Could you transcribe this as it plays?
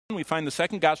we find the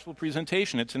second gospel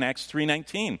presentation. It's in Acts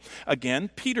 3:19. Again,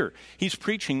 Peter. He's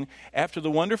preaching after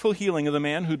the wonderful healing of the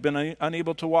man who'd been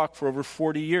unable to walk for over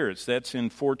 40 years. That's in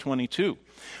 422.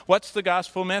 What's the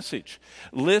gospel message?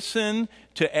 Listen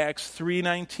to Acts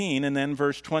 3:19 and then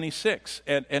verse 26.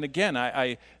 And again,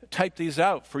 I typed these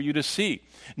out for you to see.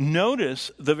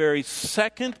 Notice the very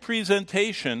second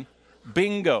presentation,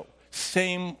 bingo,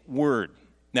 same word.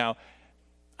 Now,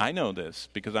 I know this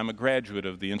because I'm a graduate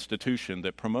of the institution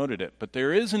that promoted it, but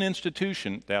there is an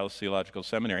institution, Dallas Theological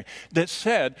Seminary, that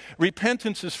said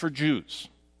repentance is for Jews.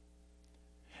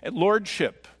 At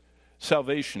Lordship,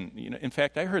 salvation. In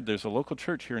fact, I heard there's a local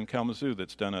church here in Kalamazoo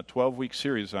that's done a 12-week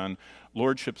series on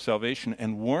Lordship salvation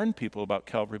and warned people about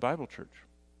Calvary Bible Church.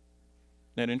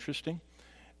 Isn't that interesting?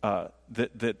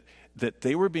 That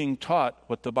they were being taught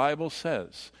what the Bible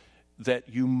says, that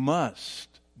you must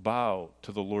bow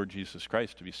to the Lord Jesus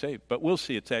Christ to be saved. But we'll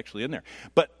see it's actually in there.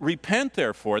 But repent,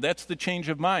 therefore, that's the change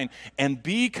of mind, and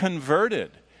be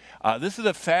converted. This is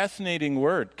a fascinating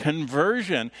word.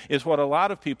 Conversion is what a lot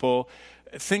of people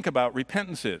think about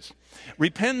repentance is.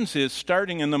 Repentance is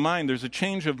starting in the mind. There's a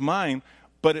change of mind,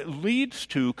 but it leads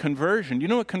to conversion. You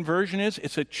know what conversion is?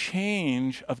 It's a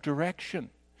change of direction.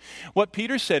 What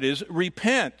Peter said is,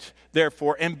 repent,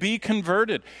 therefore, and be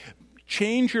converted.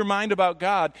 Change your mind about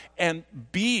God and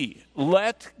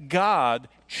let God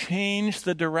change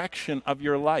the direction of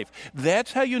your life.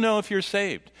 That's how you know if you're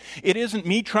saved. It isn't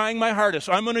me trying my hardest.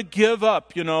 I'm going to give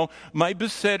up, my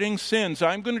besetting sins.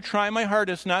 I'm going to try my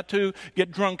hardest not to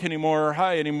get drunk anymore or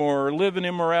high anymore or live in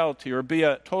immorality or be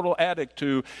a total addict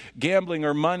to gambling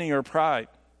or money or pride.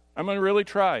 I'm going to really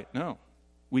try. No,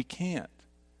 we can't.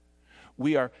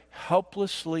 We are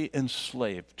helplessly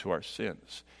enslaved to our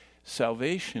sins.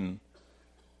 Salvation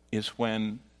is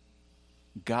when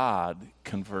God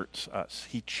converts us.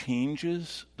 He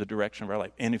changes the direction of our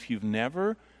life. And if you've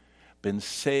never been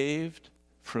saved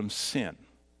from sin,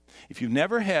 if you've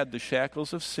never had the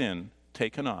shackles of sin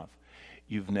taken off,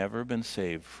 you've never been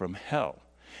saved from hell.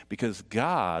 Because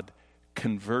God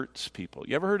converts people.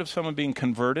 You ever heard of someone being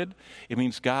converted? It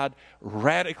means God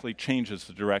radically changes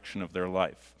the direction of their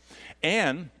life.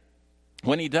 And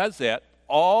when he does that,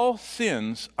 all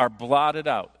sins are blotted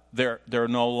out. They're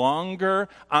no longer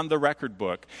on the record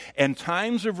book. And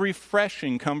times of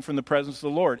refreshing come from the presence of the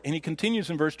Lord. And he continues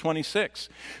in verse 26.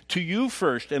 To you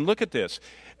first, and look at this.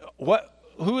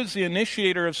 Who is the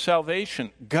initiator of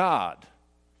salvation? God.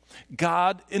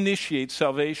 God initiates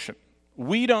salvation.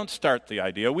 We don't start the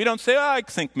idea. We don't say, I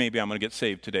think maybe I'm going to get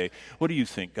saved today. What do you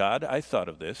think, God? I thought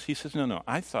of this. He says, no,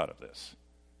 I thought of this.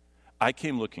 I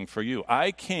came looking for you.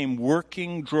 I came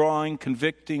working, drawing,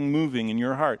 convicting, moving in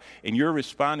your heart, and you're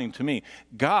responding to me.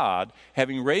 God,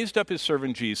 having raised up his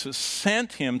servant Jesus,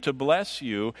 sent him to bless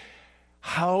you.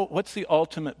 What's the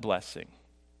ultimate blessing?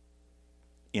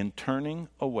 In turning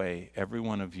away every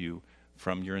one of you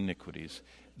from your iniquities.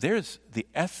 There's the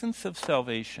essence of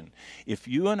salvation. If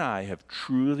you and I have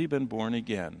truly been born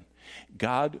again,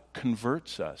 God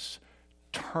converts us,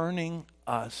 turning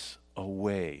us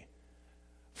away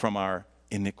from our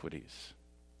iniquities.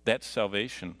 That's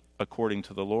salvation according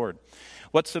to the Lord.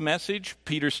 What's the message?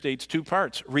 Peter states two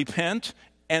parts. Repent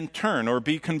and turn, or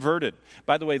be converted.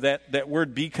 By the way, that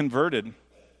word be converted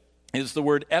is the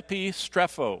word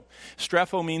epistrepho.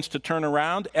 Strepho means to turn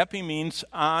around. Epi means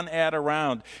on, at,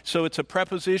 around. So it's a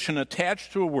preposition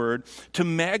attached to a word to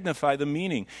magnify the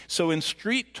meaning. So in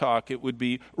street talk, it would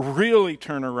be really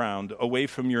turn around away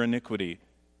from your iniquity.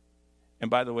 And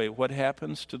by the way, what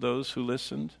happens to those who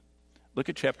listened? Look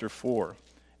at chapter 4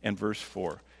 and verse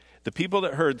 4. The people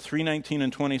that heard 3:19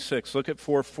 and 26, look at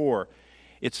 4:4.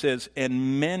 It says,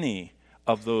 and many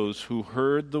of those who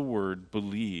heard the word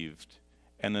believed,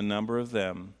 and the number of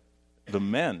them, the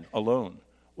men alone,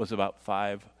 was about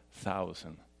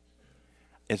 5,000.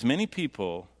 As many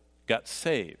people got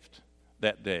saved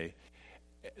that day,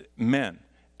 men,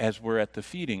 as were at the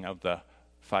feeding of the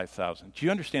 5,000. Do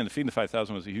you understand the feeding of the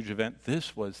 5,000 was a huge event?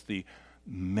 This was the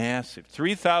massive.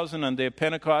 3,000 on the day of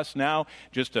Pentecost, now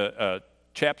just a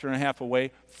chapter and a half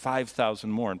away, 5,000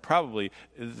 more. And probably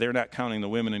they're not counting the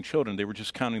women and children. They were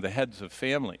just counting the heads of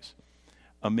families.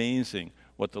 Amazing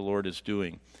what the Lord is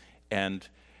doing. And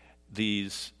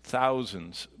these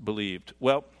thousands believed.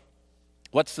 Well,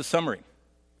 what's the summary?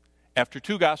 After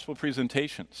two gospel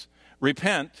presentations,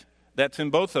 repent, that's in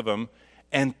both of them,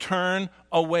 and turn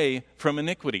away from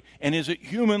iniquity. And is it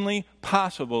humanly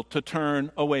possible to turn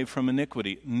away from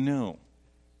iniquity? No.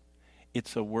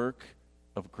 It's a work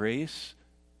of grace,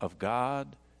 of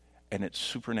God, and it's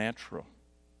supernatural.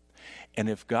 And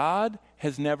if God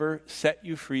has never set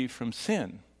you free from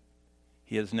sin,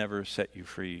 he has never set you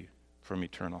free from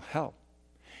eternal hell.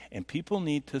 And people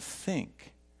need to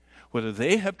think whether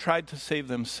they have tried to save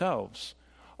themselves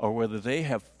or whether they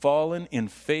have fallen in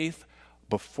faith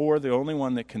before the only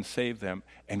one that can save them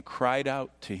and cried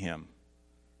out to him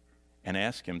and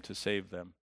asked him to save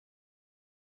them.